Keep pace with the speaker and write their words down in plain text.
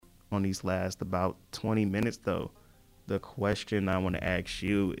on these last about 20 minutes, though, the question I want to ask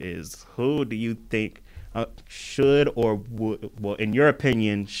you is, who do you think should or would, well, in your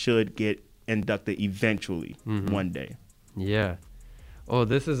opinion, should get inducted eventually one day? Yeah. Oh,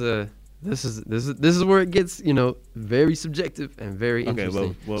 this is where it gets, very subjective and very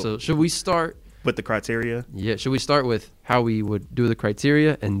interesting. Well, so should we start with the criteria? Yeah, should we start with how we would do the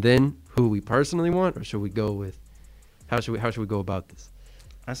criteria and then who we personally want, or should we go with how should we go about this?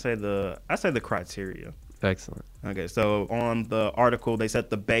 I say the criteria. Excellent. Okay, so on the article, they said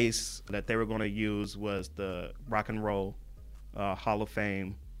the base that they were going to use was the Rock and Roll Hall of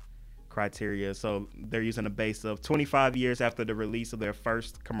Fame criteria. So they're using a base of 25 years after the release of their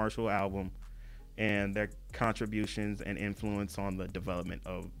first commercial album and their contributions and influence on the development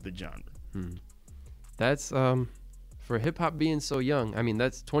of the genre. That's for hip hop being so young. I mean,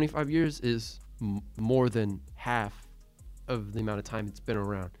 that's 25 years is more than half of the amount of time it's been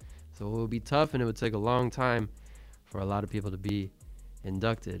around. So it would be tough, and it would take a long time for a lot of people to be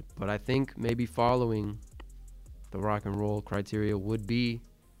inducted. But I think maybe following the rock and roll criteria would be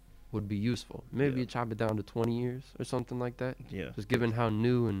useful. Maybe you chop it down to 20 years or something like that. Yeah. Just given how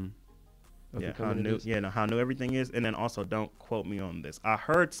new and how new everything is. And then also, don't quote me on this. I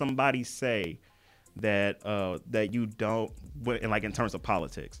heard somebody say that that you don't, like in terms of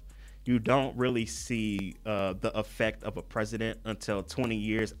politics, you don't really see the effect of a president until 20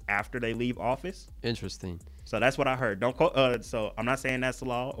 years after they leave office. Interesting. So that's what I heard. Don't quote. So I'm not saying that's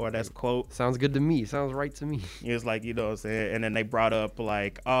law or that's quote. Sounds good to me. Sounds right to me. It's like, what I'm saying. And then they brought up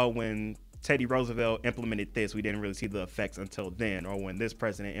like, oh, when Teddy Roosevelt implemented this, we didn't really see the effects until then. Or when this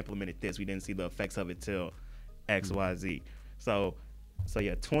president implemented this, we didn't see the effects of it till X, Y, Z. So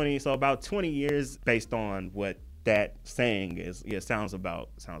yeah, 20. So about 20 years based on what that saying is. Yeah, sounds about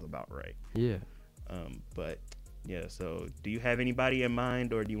right. Yeah. But yeah. So do you have anybody in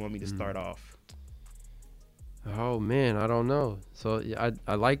mind, or do you want me to start off? Oh man, I don't know. So yeah,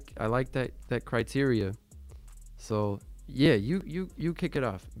 I like that criteria. So yeah, you kick it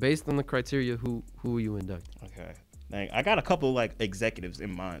off based on the criteria. Who you induct? Okay. I got a couple like executives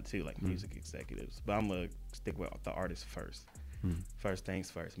in mind too, like music executives. But I'm gonna stick with the artists first. First things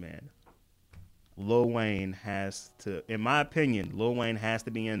first, man. Lil Wayne has to, in my opinion, Lil Wayne has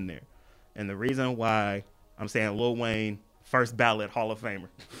to be in there. And the reason why I'm saying Lil Wayne, first ballot Hall of Famer.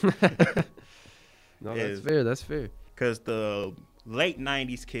 No, that's fair. Because the late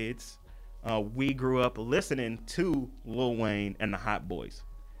 90s kids, we grew up listening to Lil Wayne and the Hot Boys.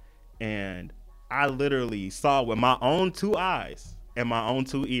 And I literally saw with my own two eyes and my own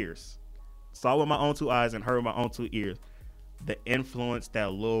two ears, and heard with my own two ears, the influence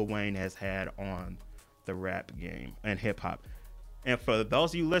that Lil Wayne has had on the rap game and hip hop. And for those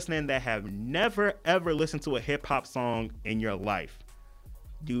of you listening that have never ever listened to a hip hop song in your life,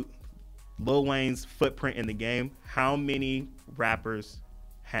 Lil Wayne's footprint in the game, how many rappers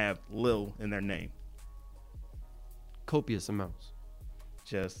have Lil in their name? Copious amounts.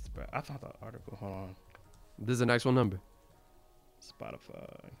 I found the article. Hold on. This is an actual number.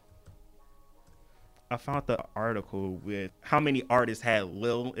 Spotify. I found the article with how many artists had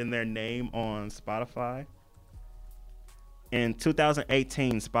Lil in their name on Spotify. In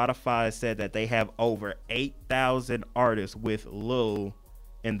 2018, Spotify said that they have over 8,000 artists with Lil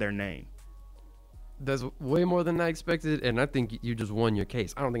in their name. That's way more than I expected, and I think you just won your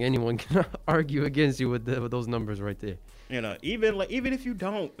case. I don't think anyone can argue against you with those numbers right there. Even if you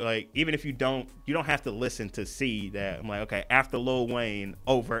don't, you don't have to listen to see that. I'm like, okay, after Lil Wayne,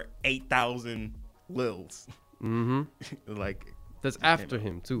 over 8,000 Lils. Like that's after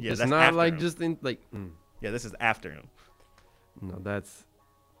him too. Yeah, it's that's not like him. just in like. Yeah, this is after him. No, that's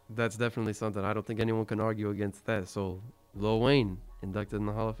definitely something. I don't think anyone can argue against that. So Lil Wayne inducted in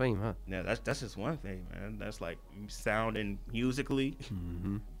the Hall of Fame, huh? Yeah, that's just one thing, man. That's like sound and musically,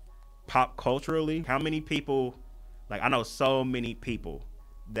 pop culturally. How many people? Like I know so many people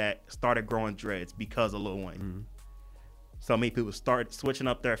that started growing dreads because of Lil Wayne. So many people started switching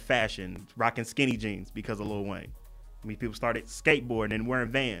up their fashion, rocking skinny jeans because of Lil Wayne. Many people started skateboarding and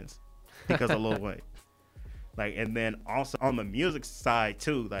wearing Vans because of Lil Wayne. Like, and then also on the music side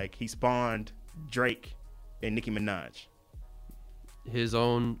too, like he spawned Drake and Nicki Minaj. His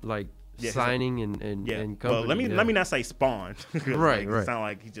own signing and company. Well, let me not say spawned. Right. It sound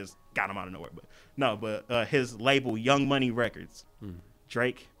like he just got him out of nowhere, but no. But his label, Young Money Records,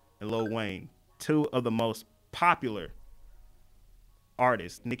 Drake and Lil Wayne, two of the most popular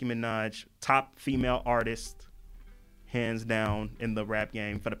artists. Nicki Minaj, top female artist, hands down in the rap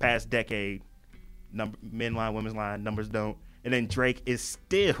game for the past decade. Men line, women's line, numbers don't. And then Drake is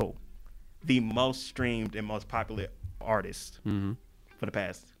still the most streamed and most popular artist for the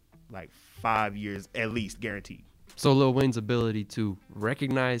past like 5 years at least, guaranteed. So Lil Wayne's ability to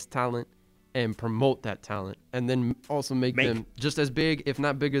recognize talent and promote that talent, and then also make them just as big, if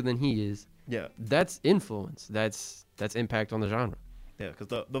not bigger than he is. Yeah, That's influence. That's impact on the genre. yeah,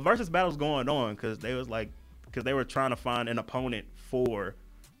 because the versus battle's going on because they were trying to find an opponent for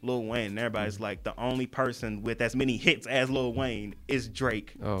Lil Wayne. And everybody's like, the only person with as many hits as Lil Wayne is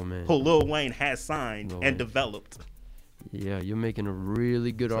Drake, Oh man. who Lil Wayne has signed Lil and Wayne. developed. Yeah, you're making a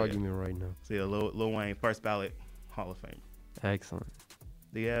really good So, yeah. argument right now. So yeah, Lil Wayne, first ballot Hall of Fame. Excellent.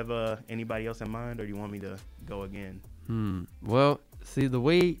 Do you have anybody else in mind, or do you want me to go again? Well, see, the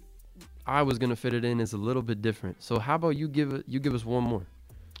way I was gonna fit it in is a little bit different. So how about you give us one more?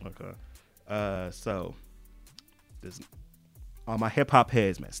 Okay. So this all my hip hop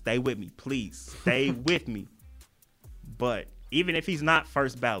heads, man, stay with me, please. Stay with me. But even if he's not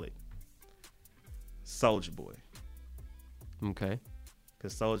first ballot, Soulja Boy. Okay.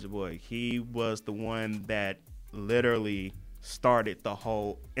 Because Soulja Boy, he was the one that literally started the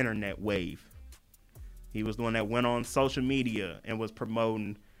whole internet wave. He was the one that went on social media and was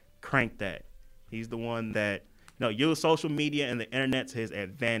promoting Crank That. He's the one that used social media and the internet to his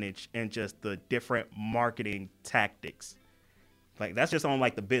advantage and just the different marketing tactics. Like, that's just on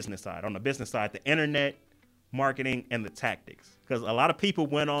like the business side. On the business side, the internet, marketing, and the tactics. Because a lot of people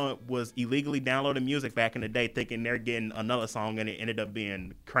was illegally downloading music back in the day thinking they're getting another song, and it ended up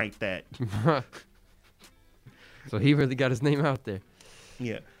being Crank That. So he really got his name out there.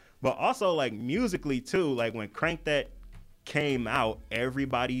 Yeah. But also, like, musically, too, like, when Crank That came out,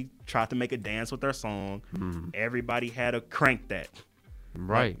 everybody tried to make a dance with their song. Everybody had a Crank That.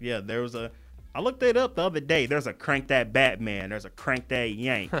 Right. Like, yeah, I looked it up the other day. There's a Crank That Batman. There's a Crank That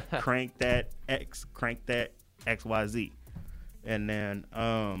Yank. Crank That X. Crank That XYZ. And then,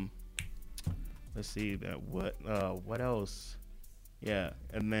 let's see, what else? Yeah,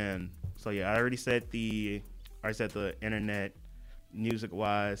 and then, so yeah, I already said the internet,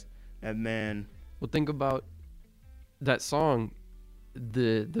 music-wise, and then... Well, think about that song.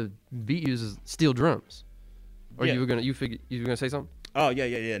 The beat uses steel drums. Or Yeah. you were gonna say something? Oh,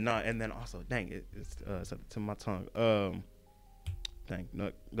 yeah. No, and then also, dang, it's to my tongue. Dang,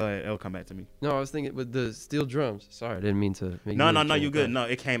 no, go ahead. It'll come back to me. No, I was thinking with the steel drums. Sorry, I didn't mean to make No, you you good. No,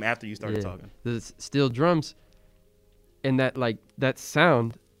 it came after you started talking. The steel drums and that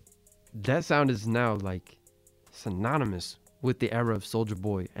sound is now like synonymous with the era of Soulja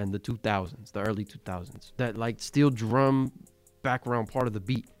Boy and the 2000s, the early 2000s. That like steel drum background part of the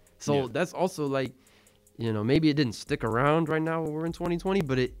beat. So Yeah. that's also like, maybe it didn't stick around right now when we're in 2020,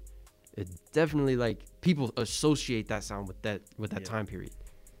 but it definitely, like, people associate that sound with that Yeah. time period.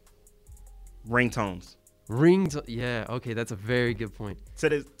 Ringtones. Yeah, okay, that's a very good point. To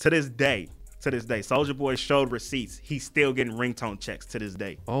this day, Soulja Boy showed receipts. He's still getting ringtone checks to this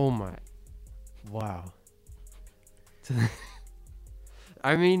day. Oh my, wow.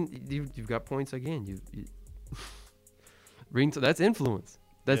 I mean, you've got points again. You ringtone. That's influence.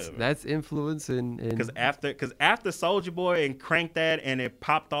 That's influence and Because after Soulja Boy and Crank That, and it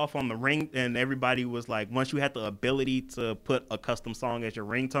popped off on the ring, and everybody was like, once you had the ability to put a custom song as your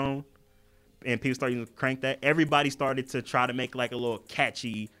ringtone, and people started using Crank That, everybody started to try to make like a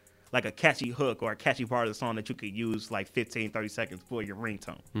catchy hook or a catchy part of the song that you could use like 15, 30 seconds for your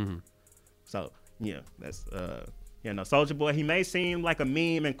ringtone. Mm-hmm. So yeah, that's Soulja Boy, he may seem like a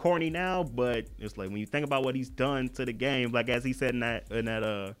meme and corny now, but it's like when you think about what he's done to the game, like as he said on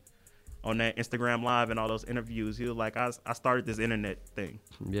that Instagram Live and all those interviews, he was like, I started this internet thing.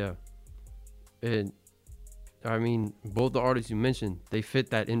 Yeah. And I mean, both the artists you mentioned, they fit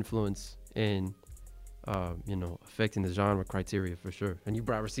that influence and affecting the genre criteria for sure. And you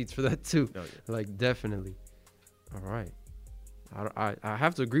brought receipts for that too. Oh, yeah. Like, definitely. All right. I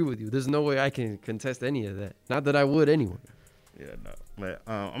have to agree with you. There's no way I can contest any of that. Not that I would anyway. Yeah, no. But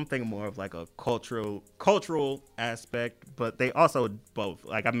I'm thinking more of like a cultural aspect, but they also both,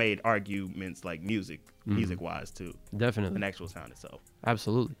 like, I made arguments like music wise too. Definitely. The actual sound itself.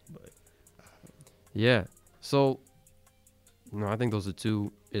 Absolutely. But Yeah. So, I think those are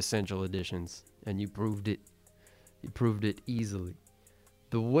two essential additions, and you proved it. You proved it easily.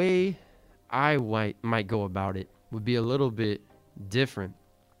 The way I might go about it would be a little bit different.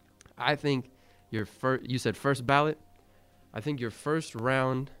 I think you said first ballot. I think your first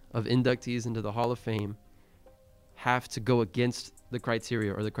round of inductees into the Hall of Fame have to go against the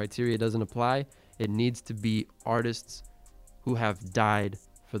criteria, or the criteria doesn't apply. It needs to be artists who have died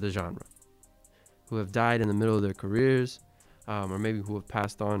for the genre, who have died in the middle of their careers, or maybe who have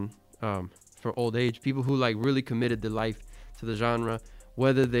passed on for old age. People who like really committed their life to the genre,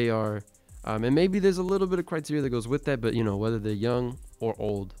 whether they are, and maybe there's a little bit of criteria that goes with that, but whether they're young or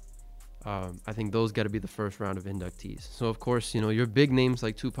old, I think those got to be the first round of inductees. So of course, you know, your big names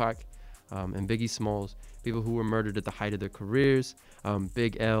like Tupac and Biggie Smalls, people who were murdered at the height of their careers,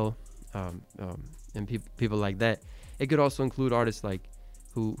 Big L, and people like that. It could also include artists like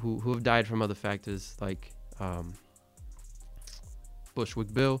who have died from other factors like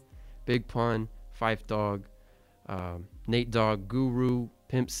Bushwick Bill, Big Pun, Phife Dawg, Nate Dogg, Guru,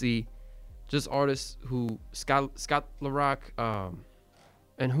 Pimp C, just artists who Scott LaRock,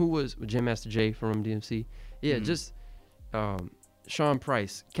 and who was Jam Master Jay from DMC. Yeah, just Sean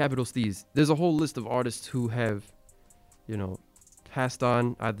Price, Capital Steez. There's a whole list of artists who have, you know, passed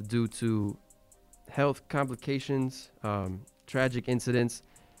on either due to health complications, tragic incidents.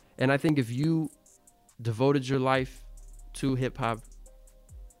 And I think if you devoted your life to hip hop,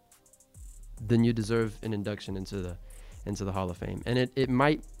 then you deserve an induction into the Hall of Fame. And it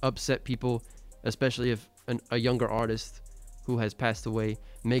might upset people, especially if a younger artist who has passed away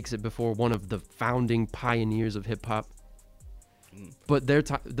makes it before one of the founding pioneers of hip hop. But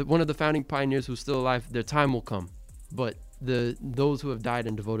one of the founding pioneers who's still alive, their time will come. But those who have died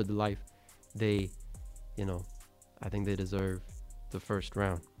and devoted their life, they, you know, I think they deserve the first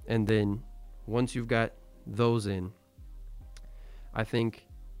round. And then once you've got those in, I think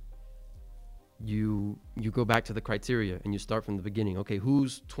you go back to the criteria and you start from the beginning. Okay,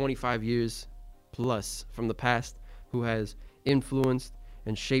 who's 25 years plus from the past who has influenced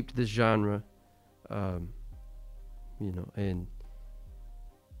and shaped this genre, you know, and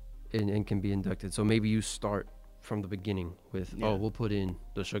can be inducted. So maybe you start from the beginning with, we'll put in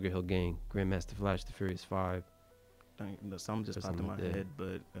the Sugar Hill Gang, Grandmaster Flash, the Furious Five. Something just popped in my head,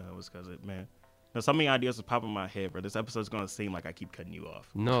 but it was because man. Now, so many ideas are popping in my head, bro. This episode's gonna seem like I keep cutting you off.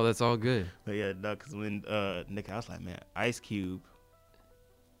 No, that's all good. But yeah, no, because when Nick, I was like, man, Ice Cube.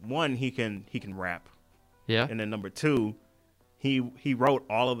 One, he can rap. Yeah. And then number two, he wrote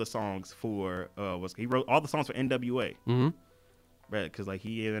all of the songs for he wrote all the songs for NWA. Mm-hmm. Right, because like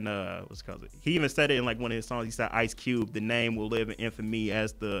he even he even said it in like one of his songs. He said Ice Cube, the name will live in infamy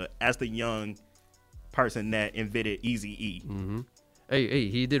as the young person that invented Eazy-E. Mm-hmm. Hey,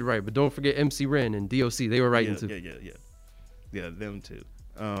 he did right, but don't forget MC Ren and DOC. They were writing too. Yeah, them too.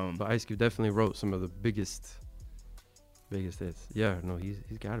 But Ice Cube definitely wrote some of the biggest hits. Yeah, no, he's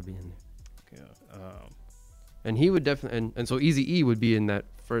got to be in there. Yeah. And he would definitely, and so Eazy-E would be in that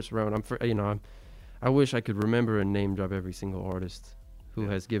first round. I wish I could remember and name drop every single artist who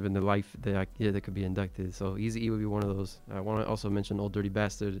has given the life that could be inducted. So Eazy-E would be one of those. I want to also mention Old Dirty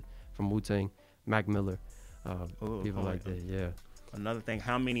Bastard from Wu-Tang, Mac Miller, people like that. Yeah. Another thing,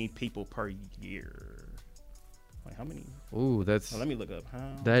 how many people per year? Like how many? Ooh, let me look up.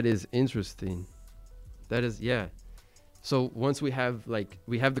 That is interesting. That is, yeah. So once we have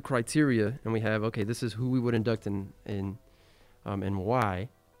the criteria and we have, okay, this is who we would induct and why.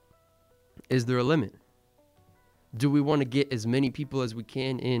 Is there a limit? Do we want to get as many people as we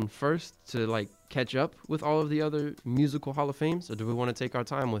can in first to like catch up with all of the other musical Hall of Fames, or do we want to take our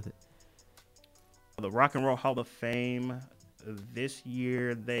time with it? The Rock and Roll Hall of Fame, this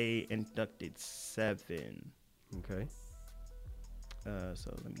year they inducted 7. Okay.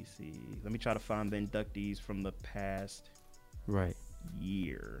 So let me see. Let me try to find the inductees from the past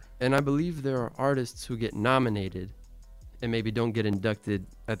year. And I believe there are artists who get nominated and maybe don't get inducted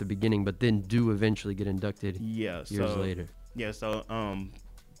at the beginning, but then do eventually get inducted years later. Yeah, so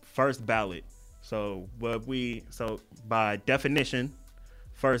first ballot. So by definition,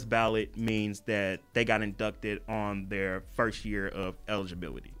 first ballot means that they got inducted on their first year of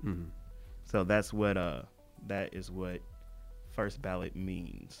eligibility. Mm-hmm. So that's what that is what first ballot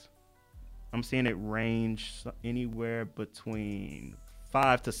means. I'm seeing it range anywhere between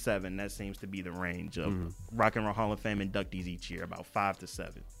 5 to 7. That seems to be the range of Rock and Roll Hall of Fame inductees each year, about 5 to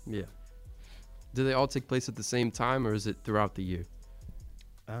 7. Yeah. Do they all take place at the same time, or is it throughout the year?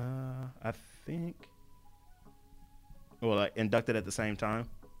 I think. Well, like inducted at the same time.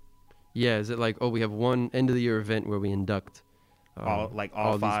 Yeah. Is it like, we have one end of the year event where we induct all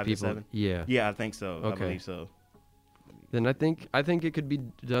 5 to 7? Yeah. Yeah, I think so. Okay. I believe so. Then I think it could be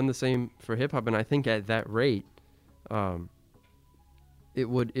done the same for hip hop, and I think at that rate, I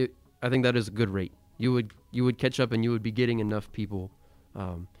think that is a good rate. You would catch up, and you would be getting enough people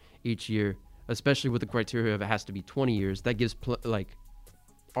each year, especially with the criteria of it has to be 20 years. That gives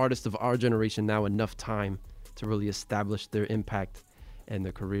artists of our generation now enough time to really establish their impact and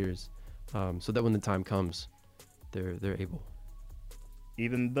their careers, so that when the time comes, they're able.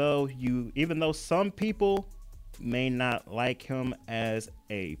 Even though some people may not like him as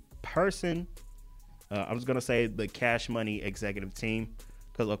a person, I'm just gonna say the Cash Money executive team,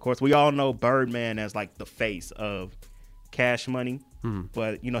 because of course we all know Birdman as like the face of Cash Money.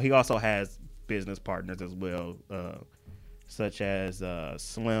 But you know, he also has business partners as well, such as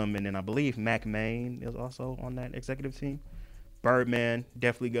Slim, and then I believe Mac Main is also on that executive team. Birdman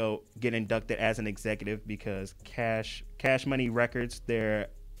definitely get inducted as an executive because Cash Money Records, their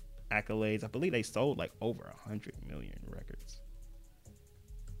accolades, I believe they sold like over 100 million records.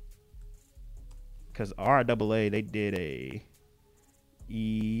 Because RIAA, they did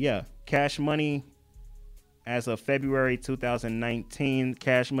Cash Money, as of February 2019,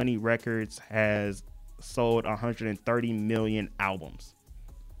 Cash Money Records has sold 130 million albums.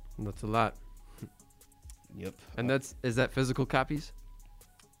 That's a lot. Yep. And is that physical copies?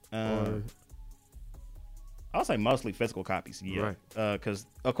 I'll say mostly physical copies, yeah. Right. Because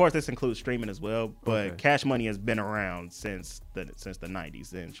of course this includes streaming as well, but Okay. Cash Money has been around since the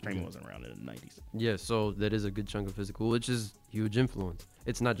 90s, and streaming wasn't around in the 90s. Yeah, so that is a good chunk of physical, which is huge influence.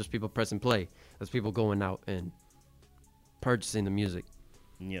 It's not just people pressing play; it's people going out and purchasing the music.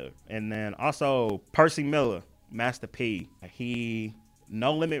 Yeah, and then also Percy Miller, Master P. He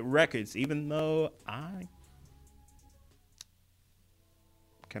No Limit Records. Even though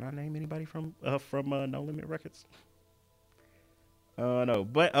can I name anybody from No Limit Records? No,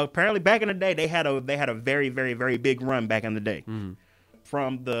 but apparently back in the day they had a very, very, very big run back in the day.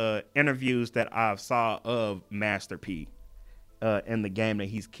 From the interviews that I saw of Master P in the game that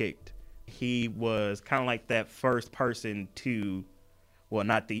he's kicked, he was kind of like that first person to, well,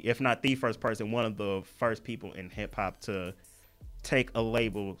 if not the first person, one of the first people in hip hop to take a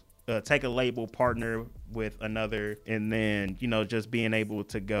label partner with another, and then, you know, just being able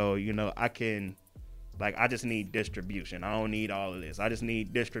to go, you know, I just need distribution. I don't need all of this. I just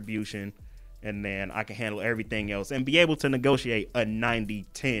need distribution, and then I can handle everything else and be able to negotiate a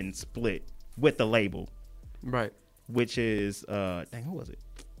 90-10 split with the label. Right. Which is who was it?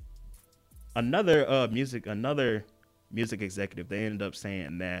 Another music executive. They ended up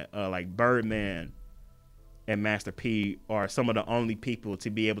saying that like Birdman and Master P are some of the only people to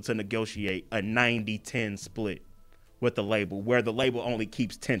be able to negotiate a 90-10 split with the label, where the label only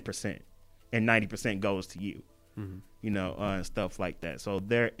keeps 10% and 90% goes to you. You know, and stuff like that. So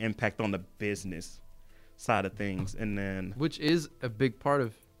their impact on the business side of things, and then Which is a big part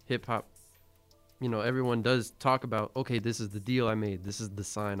of hip hop. You know, everyone does talk about, okay, this is the deal I made. This is the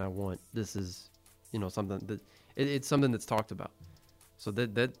sign I want. This is, you know, something that it's something that's talked about. So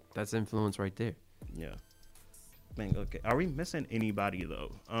that's influence right there. yeah. Man, okay. Are we missing anybody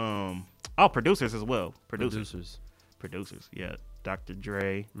though? Producers as well. Producers. Yeah. Dr.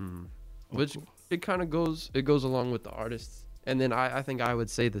 Dre. Which it kind of goes along with the artists. And then I think I would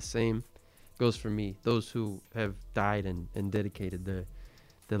say the same goes for me. Those who have died and dedicated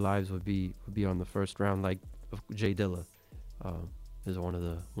their lives would be on the first round, like Jay Dilla is one of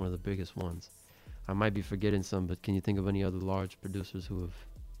the biggest ones. I might be forgetting some, but can you think of any other large producers who have?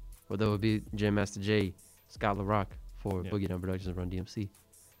 Well, that would be Jam Master Jay, Scott LaRock for Boogie Down Productions and Run DMC.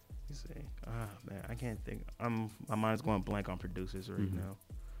 Let me see. Man, I can't think. My mind's going blank on producers right now.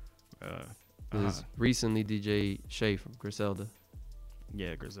 There's recently DJ Shay from Griselda.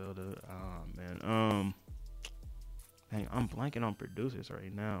 Yeah, Griselda. Oh man. Dang, I'm blanking on producers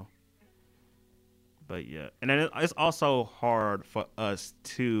right now. But yeah, and then it's also hard for us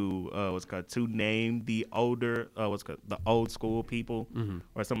to to name the older the old school people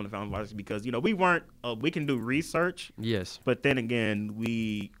or some of the founding fathers, because, you know, we weren't we can do research, Yes, but then again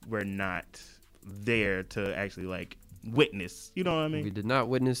we were not there to actually like witness. You know what I mean? we did not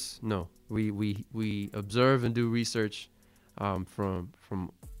witness. No, we observe and do research from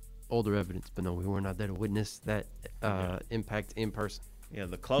older evidence, but no, we were not there to witness that impact in person. Yeah,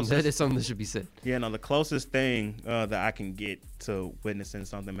 the closest. That is something that should be said. Yeah, no, the closest thing that I can get to witnessing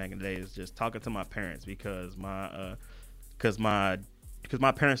something back in the day is just talking to my parents, because my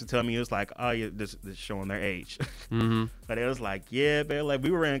parents would tell me, it was like, oh, yeah, this showing their age. But it was like, yeah, man, like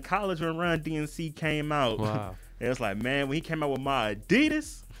we were in college when Run DMC came out. Wow. It was like, man, when he came out with my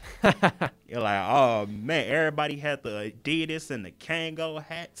Adidas, you're like, oh man, everybody had the Adidas and the Kango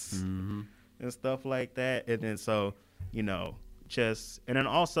hats and stuff like that. And then so, you know, and then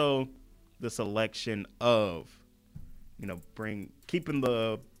also the selection of, you know, keeping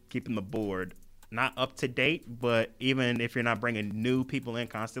the board not up to date, but even if you're not bringing new people in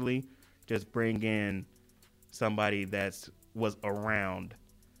constantly, just bring in somebody was around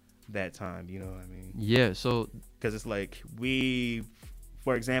that time. You know what I mean? Yeah. So because it's like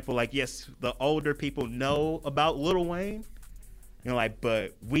for example, like, yes, the older people know about Lil Wayne, you know, like,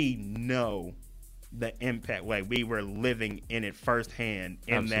 but we know the impact, like we were living in it firsthand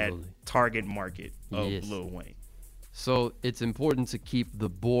in that target market of Lil Wayne. So it's important to keep the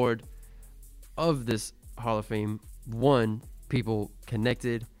board of this Hall of Fame, one, people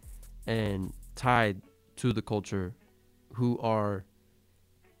connected and tied to the culture who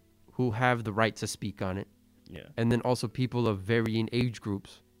have the right to speak on it. Yeah. And then also people of varying age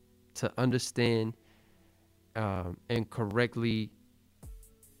groups to understand and correctly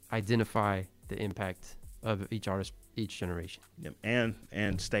identify the impact of each artist, each generation. Yep. And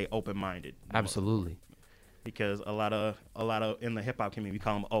stay open-minded. Absolutely. Because a lot of in the hip hop community, we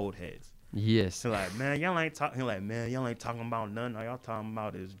call them old heads. Yes. They're like, man, y'all ain't talking. Like, man, y'all ain't talking about nothing. All y'all talking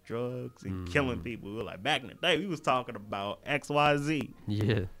about is drugs and killing people. We're like, back in the day, we was talking about X, Y, Z.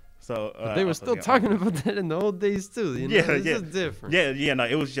 Yeah. So but they were still talking about that in the old days too. You know? Yeah, It's yeah, just different. Yeah. No,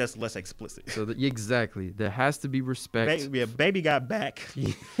 it was just less explicit. So exactly, there has to be respect. Baby got back.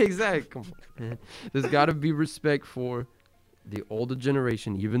 Exactly. Come on, man. There's got to be respect for the older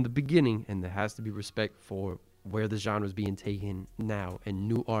generation, even the beginning, and there has to be respect for where the genre is being taken now and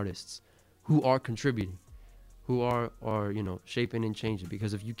new artists who are contributing, who are shaping and changing.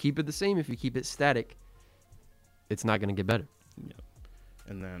 Because if you keep it the same, if you keep it static, it's not gonna get better. Yeah.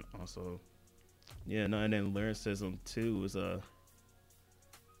 And then also, and then lyricism too is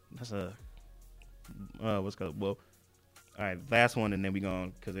what's called, well, all right, last one, and then we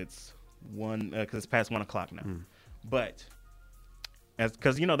going, because it's past 1 o'clock now. But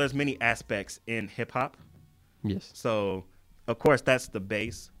because there's many aspects in hip hop. Yes. So of course that's the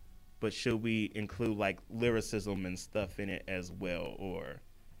base, but should we include like lyricism and stuff in it as well, or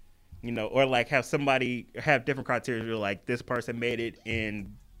like have somebody have different criteria, like this person made it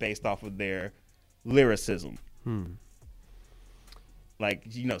in based off of their lyricism, like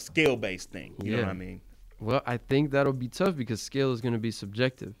skill based thing. You know what I mean? Well, I think that'll be tough because skill is going to be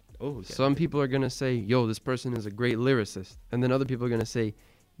subjective. Oh, okay. Some people are going to say, yo, this person is a great lyricist. And then other people are going to say,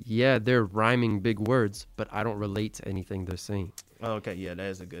 yeah, they're rhyming big words, but I don't relate to anything they're saying. Oh, okay. Yeah, that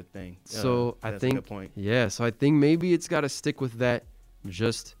is a good thing. So I think, a good point. Yeah, so I think maybe it's got to stick with that,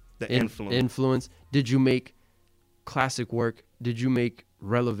 just the influence. Did you make classic work? Did you make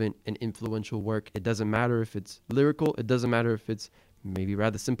relevant and influential work? It doesn't matter if it's lyrical. It doesn't matter if it's maybe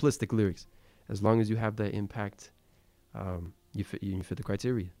rather simplistic lyrics. As long as you have that impact, you fit the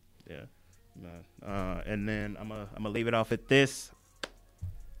criteria. Yeah. And then I'm gonna leave it off at this.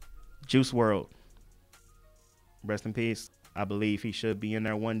 Juice WRLD. Rest in peace. I believe he should be in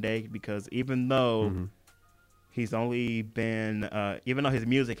there one day, because even though he's only been, even though his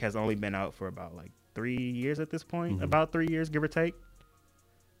music has only been out for about like 3 years at this point, about 3 years, give or take,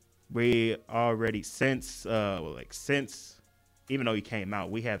 we already since even though he came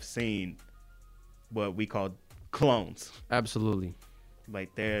out, we have seen what we call clones. Absolutely.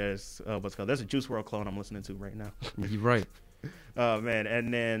 Like there's there's a Juice WRLD clone I'm listening to right now. You're right. Man,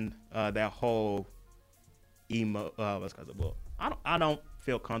 and then that whole emo, I don't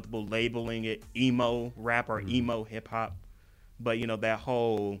feel comfortable labeling it emo rap or emo hip hop, but that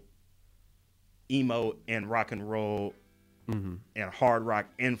whole emo and rock and roll and hard rock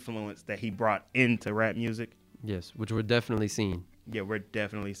influence that he brought into rap music. Yes, which we're definitely seeing. Yeah, we're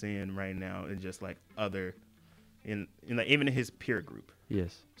definitely seeing right now, and just like other, even in his peer group.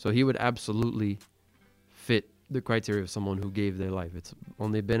 Yes, so he would absolutely fit the criteria of someone who gave their life. It's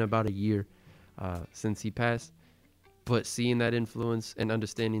only been about a year since he passed, but seeing that influence and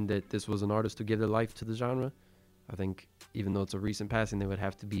understanding that this was an artist who gave their life to the genre, I think even though it's a recent passing, they would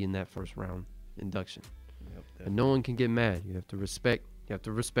have to be in that first round induction. Yep, and no one can get mad. You have to respect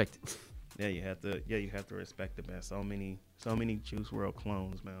it. Yeah, you have to respect it, man. So many Juice WRLD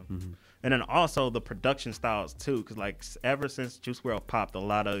clones, man. And then also the production styles too, because like ever since Juice WRLD popped, a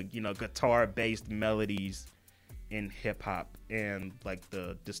lot of guitar based melodies in hip hop and like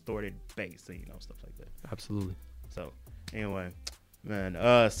the distorted bass and stuff like that. Absolutely. So anyway, man,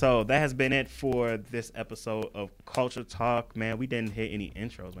 so that has been it for this episode of Culture Talk, man. We didn't hit any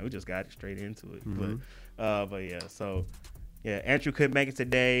intros, man. We just got straight into it. But yeah, so yeah, Andrew couldn't make it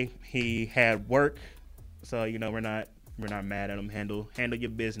today. He had work, so we're not mad at him. Handle your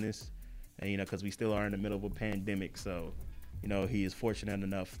business, and because we still are in the middle of a pandemic, so he is fortunate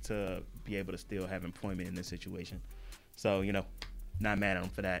enough to be able to still have employment in this situation. So not mad at him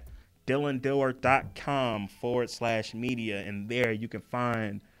for that. DylanDilworth.com/media, and there you can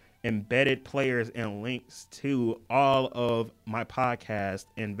find embedded players and links to all of my podcasts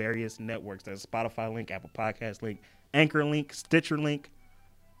in various networks. There's Spotify link, Apple Podcast link, Anchor link, Stitcher link,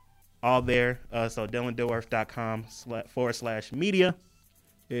 all there. So DylanDilworth.com/media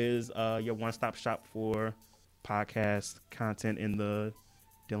is your one-stop shop for podcast content in the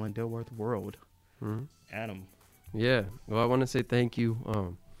Dylan Dilworth world. Adam. Yeah. Well, I want to say thank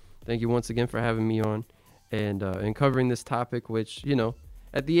you. Thank you once again for having me on and covering this topic, which,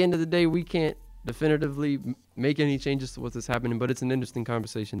 at the end of the day, we can't definitively make any changes to what's happening, but it's an interesting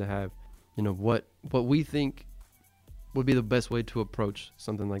conversation to have. You know, what we think would be the best way to approach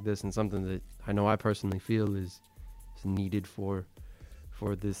something like this, and something that I know I personally feel is needed for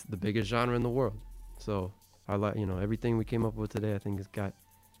the biggest genre in the world. So I like, you know, everything we came up with today. I think it's got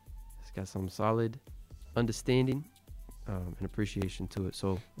some solid understanding and appreciation to it.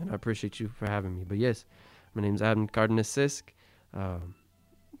 So, and I appreciate you for having me. But yes, my name's Adam Cardenas Sisk.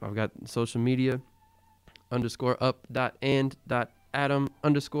 I've got social media _up.and.adam_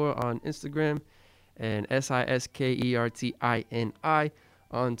 on Instagram, and SISKERTINI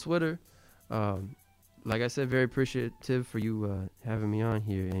on Twitter. Like I said, very appreciative for you having me on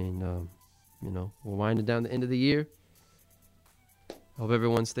here. And, you know, we're winding down the end of the year. Hope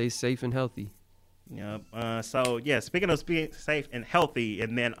everyone stays safe and healthy. Yep. So, yeah, speaking of being safe and healthy,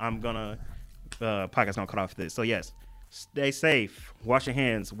 and then I'm going to, podcast going to cut off this. So, yes, stay safe, wash your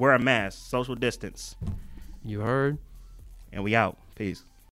hands, wear a mask, social distance. You heard? And we out. Peace.